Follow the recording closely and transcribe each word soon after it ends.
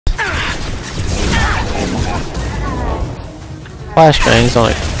Flashbangs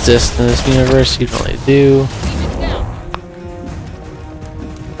don't exist in this universe, even though they do.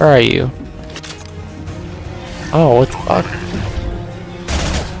 Where are you? Oh, what the fuck?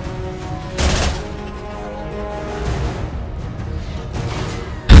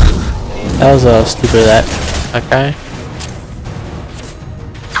 That was stupid, that guy.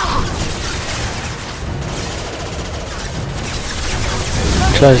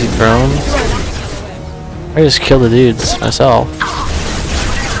 Should I see drones? I just killed the dudes myself.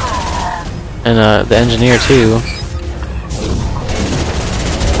 And the engineer too.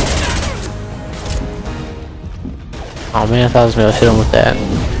 Oh man, I thought I was gonna hit him with that.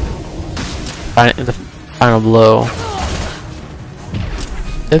 The final blow.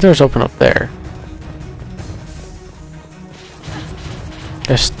 The door's open up there.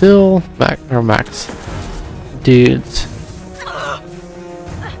 There's still max dudes.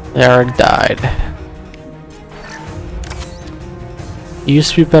 They already died. You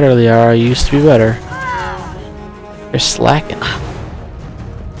used to be better, Liara. You used to be better. You're slacking.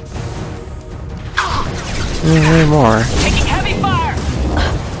 Any more? Taking heavy fire.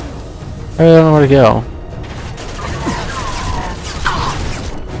 I really don't know where to go.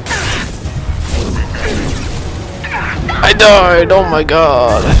 I died! Oh my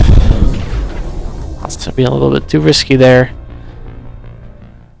god! That's being a little bit too risky there.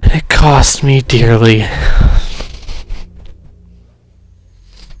 It cost me dearly.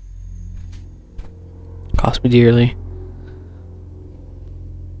 Cost me dearly.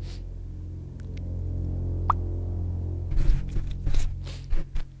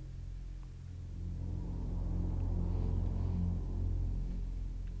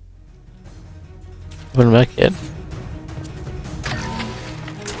 Open back yet?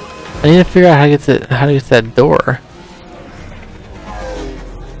 I need to figure out how to get to that door.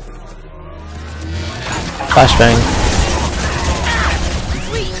 Flashbang.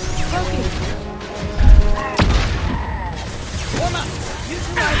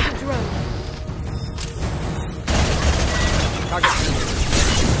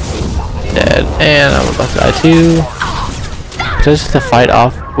 Dead, and I'm about to die too. Just to fight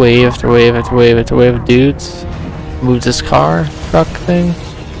off wave after wave after wave after wave of dudes. Move this car, truck thing.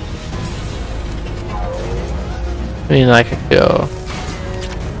 I mean, I could go.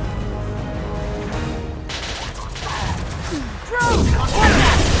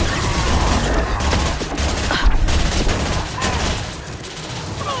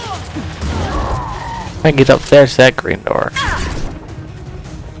 I can get up there to that green door.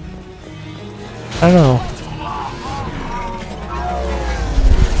 I don't know.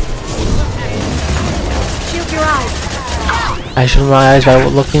 Shield your eyes. I shield my eyes by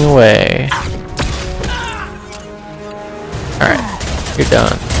looking away. Alright, you're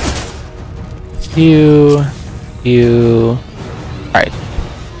done. You. Alright.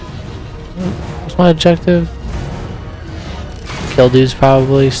 What's my objective? Kill dudes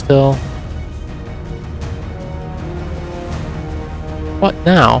probably still. What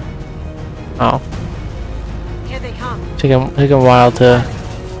now? Oh. Here they come. Take a while to.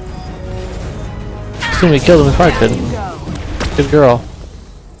 Assume we killed him if I could. Good girl.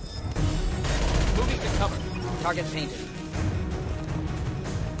 Moving to cover. Target painted.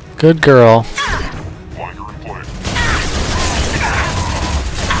 Good girl.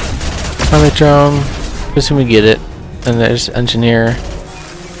 Atomic drone. Assume we get it. And there's engineer.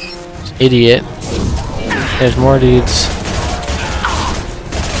 There's idiot. There's more dudes.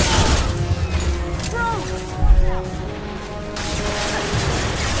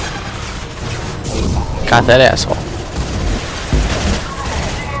 Got that asshole.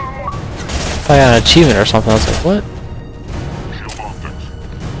 I got an achievement or something. I was like, what?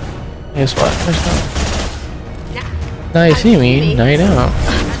 Guess what? Now you see me, now you don't.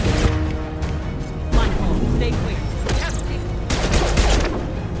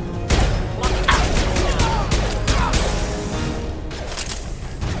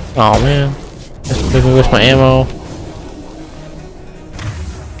 Oh man. Just leave me with my ammo.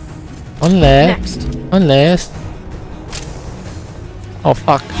 Unless. Oh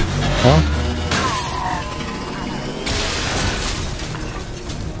fuck. No?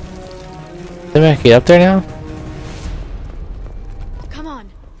 Did I get up there now? Come on,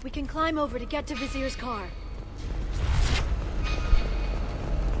 we can climb over to get to Vizier's car.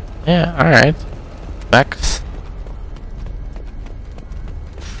 Yeah, alright. Max.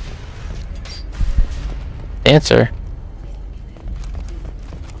 Dancer.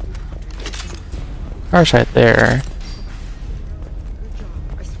 Car's right there.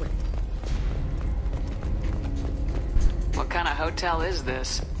 What kind of hotel is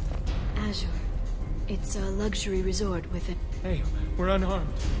this? Azure. It's a luxury resort with it. Hey, we're unarmed.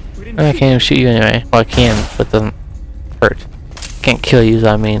 We didn't. I can't even shoot you anyway. Well, I can, but it doesn't hurt. Can't kill you,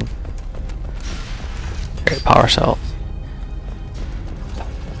 I mean. Great power cells.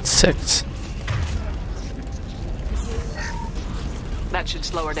 6. That should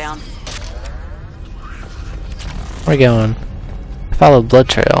slow her down. Where are we going? I followed blood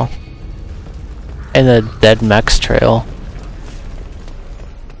trail. And the dead mechs trail.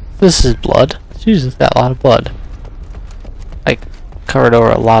 This is blood. Jesus, got a lot of blood. Like, covered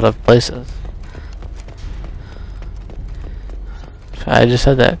over a lot of places. I just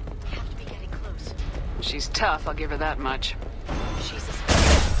said that. Have to be getting close. She's tough, I'll give her that much. She's a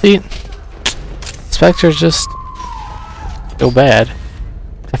See? Spectres just go bad.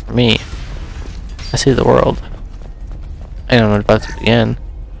 Except for me. I see the world. I know I'm about to begin.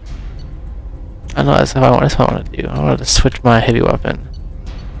 I know that's what I want to do. I wanted to switch my heavy weapon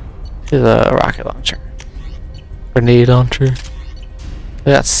to the rocket launcher. Grenade launcher.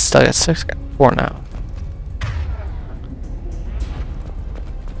 I got 6, got 4 now.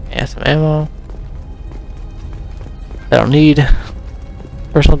 And some ammo. I don't need.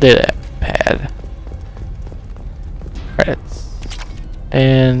 Personal data pad. Credits.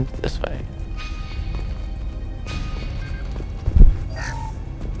 And this way.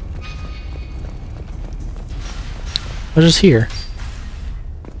 What is here?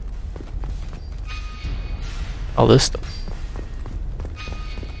 All this stuff.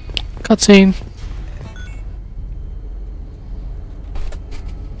 Cutscene.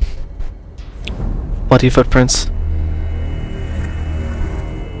 Bloody footprints.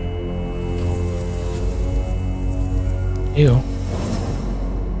 Ew.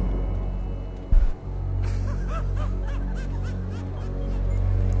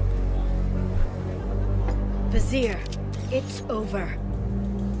 Vizier, it's over.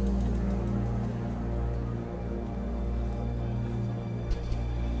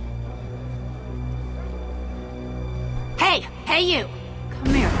 Hey you!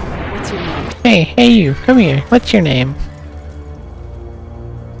 Come here. What's your name? Hey you, come here. What's your name?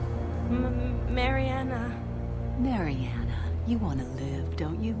 Mariana. Mariana, you want to live,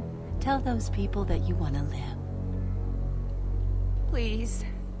 don't you? Tell those people that you want to live. Please.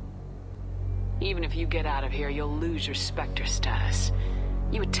 Even if you get out of here, you'll lose your Spectre status.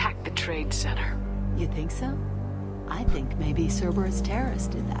 You attacked the trade center. You think so? I think maybe Cerberus terrorists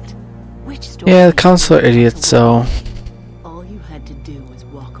did that. Which story? Yeah, the council are idiots, so... All you had to do was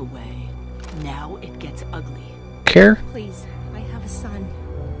walk away. Now it gets ugly. Care? Please, I have a son.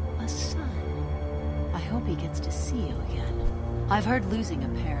 A son? I hope he gets to see you again. I've heard losing a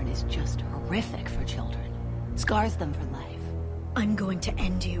parent is just horrific for children. Scars them for life. I'm going to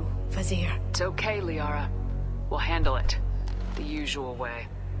end you, Vizier. It's okay, Liara. We'll handle it. The usual way.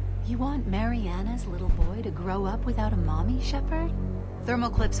 You want Mariana's little boy to grow up without a mommy, Shepard? Thermal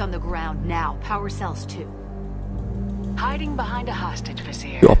clips on the ground now. Power cells too. Hiding behind a hostage,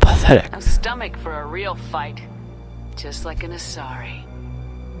 Vizier. You're pathetic. No stomach for a real fight. Just like an Asari.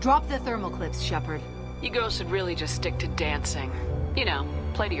 Drop the thermal clips, Shepard. You girls should really just stick to dancing. You know,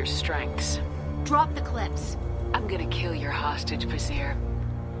 play to your strengths. Drop the clips. I'm gonna kill your hostage, Vizier.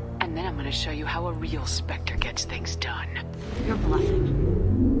 And then I'm gonna show you how a real Spectre gets things done. You're bluffing.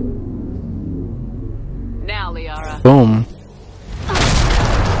 Now, Liara. Boom.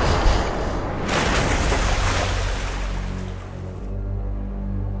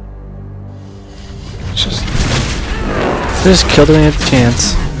 Just killed him at the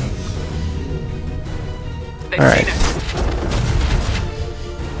chance. Alright.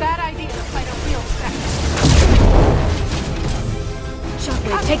 Bad idea to fight a real Spectre.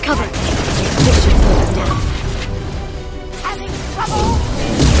 Shockwave, take cover. This should slow us down. Having trouble?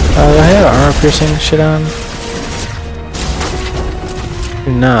 Do I have armor piercing shit on?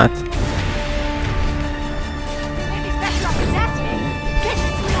 Do not. Maybe Spectre up with that. This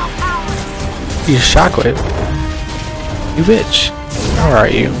is real power. You shockwave. You bitch. Where are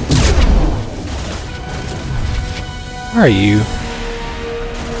you? Where are you?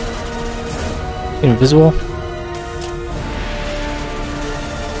 Invisible?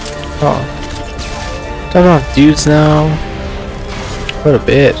 Oh. Talking about dudes now. What a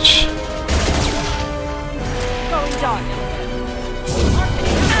bitch. Going dark.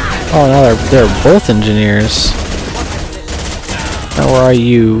 Oh, now they're both engineers. Now where are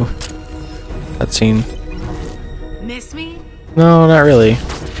you? Cutscene. Miss me? No, not really.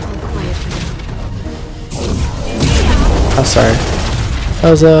 Oh, sorry. That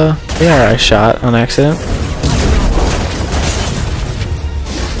was I shot on accident.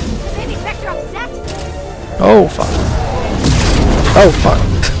 Maybe Spectre upset? Oh fuck. Oh fuck.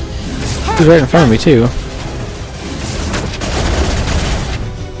 He's right in front of me too.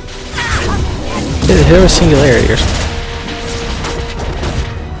 Hit with singularity or something.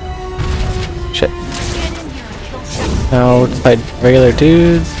 Shit. Now let's fight regular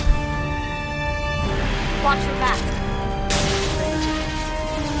dudes. Watch your back.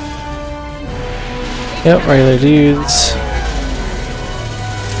 Yep, regular dudes.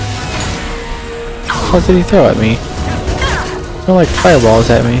 What did he throw at me? Throw like fireballs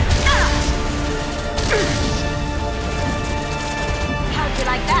at me. How'd you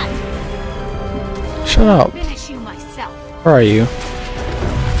like that? Shut up. Finish you myself. Where are you?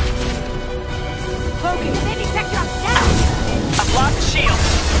 Focus. Maybe pick up down. I've lost the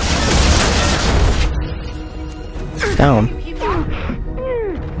shield. Down.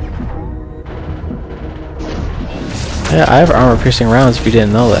 Yeah, I have armor-piercing rounds if you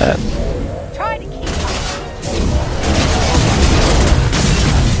didn't know that. Try to keep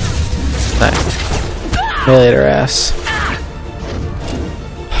Nice. Melee her ass.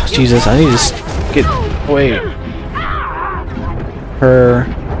 Oh, Jesus, I need to just get away her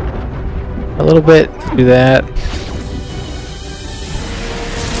a little bit. Do that.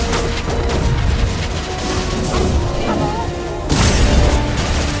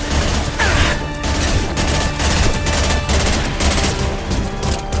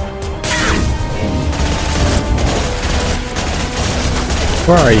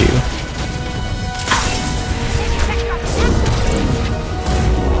 Where are you?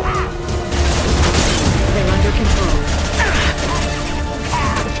 They're under control.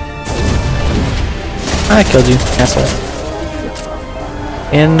 I killed you, asshole.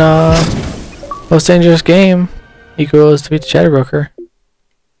 In most dangerous game equals defeat the Shadow Broker.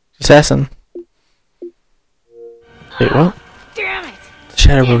 Assassin. Wait, what? Damn it! The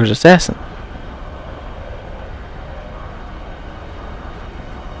Shadow Broker's assassin.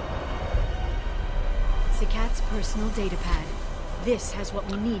 Zakat's personal data pad. This has what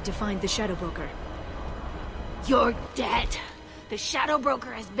we need to find the Shadow Broker. You're dead. The Shadow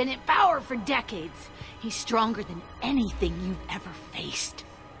Broker has been in power for decades. He's stronger than anything you've ever faced.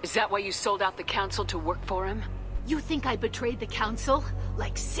 Is that why you sold out the council to work for him? You think I betrayed the council?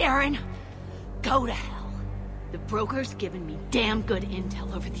 Like Saren? Go to hell. The broker's given me damn good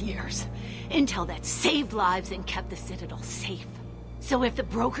intel over the years. Intel that saved lives and kept the Citadel safe. So if the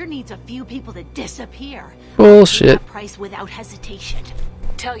broker needs a few people to disappear, Bullshit. I'll pay that price without hesitation.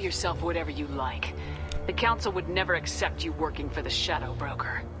 Tell yourself whatever you like. The council would never accept you working for the Shadow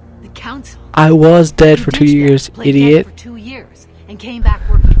Broker. The council? I was dead You for 2 ditched them, years, played idiot. dead for 2 years, and came back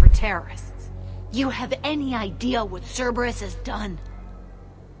working for terrorists. You have any idea what Cerberus has done?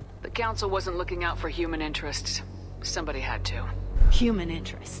 The council wasn't looking out for human interests. Somebody had to. Human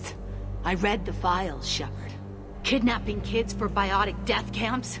interests. I read the files, Shepard. Kidnapping kids for biotic death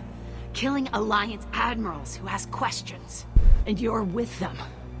camps. Killing Alliance admirals who ask questions. And you're with them.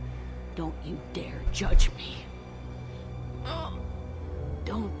 Don't you dare judge me.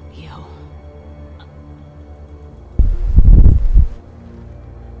 Don't you?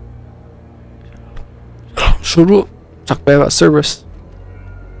 Shut up. Talk bad about Cerberus.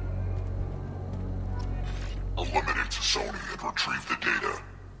 Eliminate Sony and retrieve the data.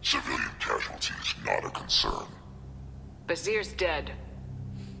 Civilian casualties not a concern. Bazir's dead.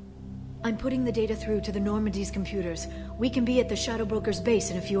 I'm putting the data through to the Normandy's computers. We can be at the Shadow Broker's base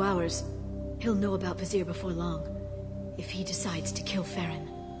in a few hours. He'll know about Vazir before long. If he decides to kill Farron.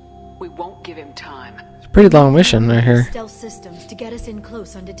 We won't give him time. It's a pretty long mission right here. Stealth systems to get us in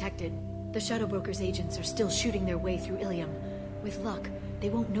close undetected. The Shadow Broker's agents are still shooting their way through Ilium. With luck, they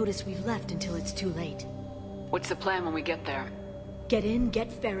won't notice we've left until it's too late. What's the plan when we get there? Get in,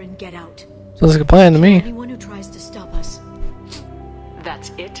 get Farron, get out. Sounds like a plan to me. Anyone who tries to stop us,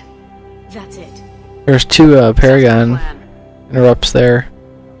 That's it? that's it. There's two Paragon Plan. interrupts there.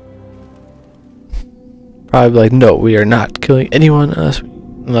 Probably like, no, we are not killing anyone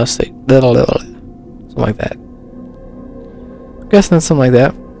unless they something like that. I'm guessing it's something like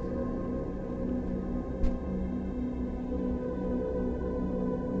that.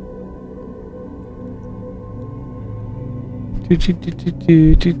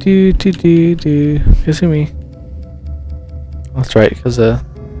 Kasumi. That's right, because of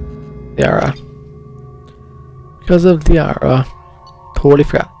the aura. Because of the aura. Totally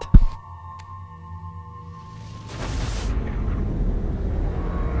forgot.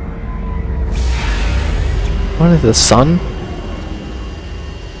 What is the sun?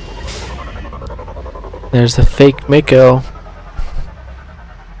 There's the fake Mako.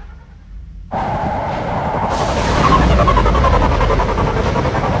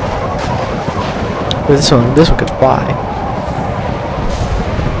 This one could fly.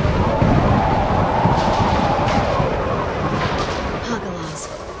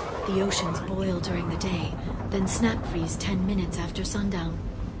 snap freeze 10 minutes after sundown.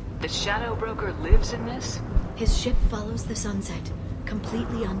 The Shadow Broker lives in this? His ship follows the sunset,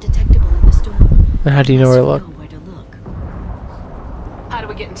 completely undetectable in the storm. And how do you know where to look? Know where to look. How do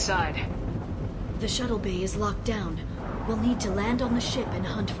we get inside? The shuttle bay is locked down. We'll need to land on the ship and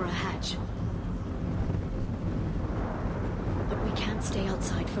hunt for a hatch. But we can't stay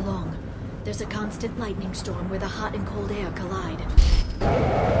outside for long. There's a constant lightning storm where the hot and cold air collide.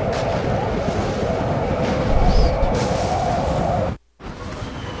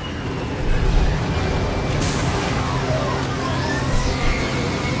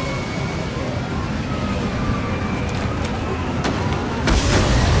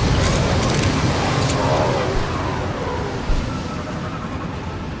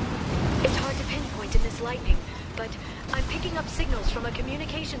 It's hard to pinpoint in this lightning, but I'm picking up signals from a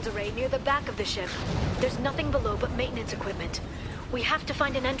communications array near the back of the ship. There's nothing below but maintenance equipment. We have to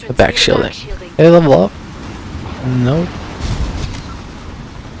find an entrance. The back near shielding. shielding. They level up? Nope.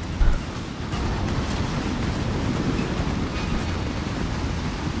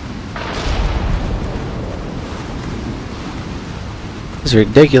 This is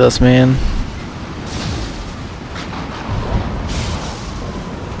ridiculous, man.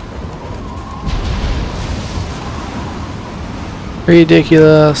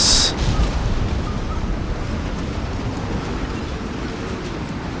 Ridiculous.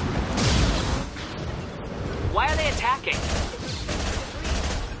 Why are they attacking?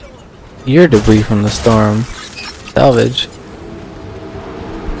 Your debris from the storm. Salvage.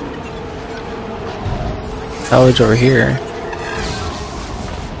 Salvage over here.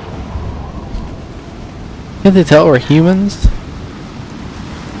 Can't they tell we're humans?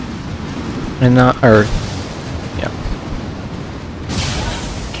 And not, or, yeah.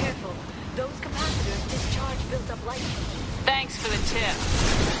 Careful. Those capacitors discharge built-up light. Thanks for the tip.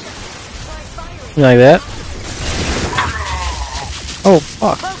 Try firing. You like that? Oh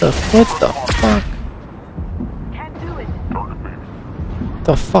fuck! What the fuck? Can't do it. What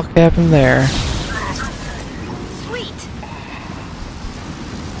the fuck happened there? Sweet.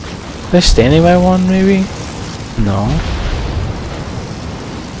 They're standing by one, maybe? No.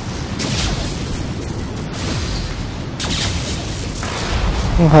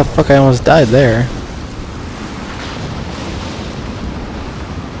 Oh, how the fuck I almost died there.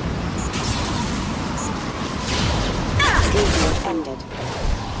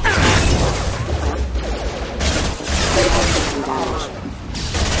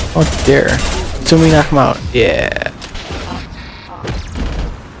 Oh dear. So we knock him out. Yeah.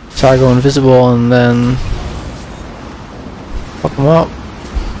 So I go invisible and then fuck him up.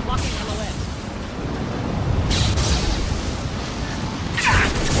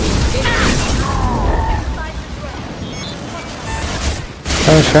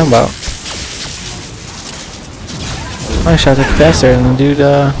 What was I talking about? I shot the capacitor and the dude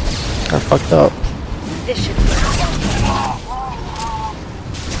got fucked up. This should work.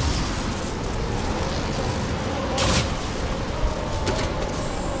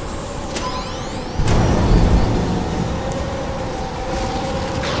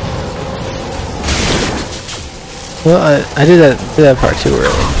 Well, I did that part too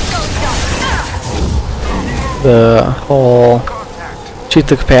early. The whole shoot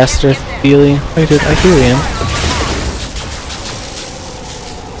the capacitor feeling. I did. I hear him.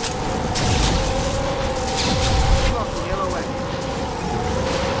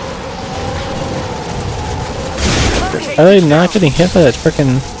 Are they not getting hit by that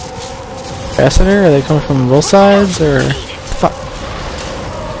frickin' capacitor? Are they coming from both sides or fuck?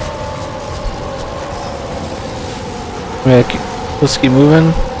 Let's keep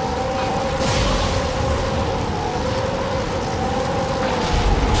moving.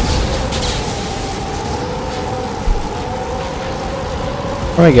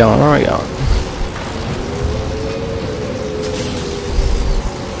 Where are we going? Where are we going?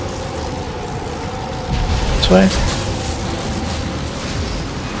 This way?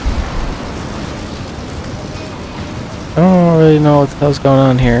 I don't really know what the hell's going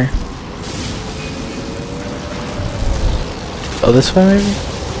on here. Oh, this way maybe?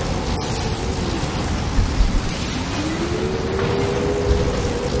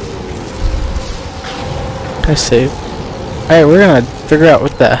 I save. Alright, we're gonna figure out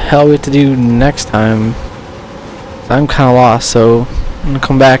what the hell we have to do next time. I'm kinda lost, so I'm gonna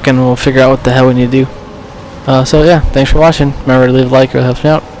come back and we'll figure out what the hell we need to do. So yeah, thanks for watching. Remember to leave a like, it helps me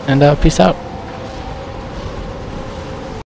out, and peace out.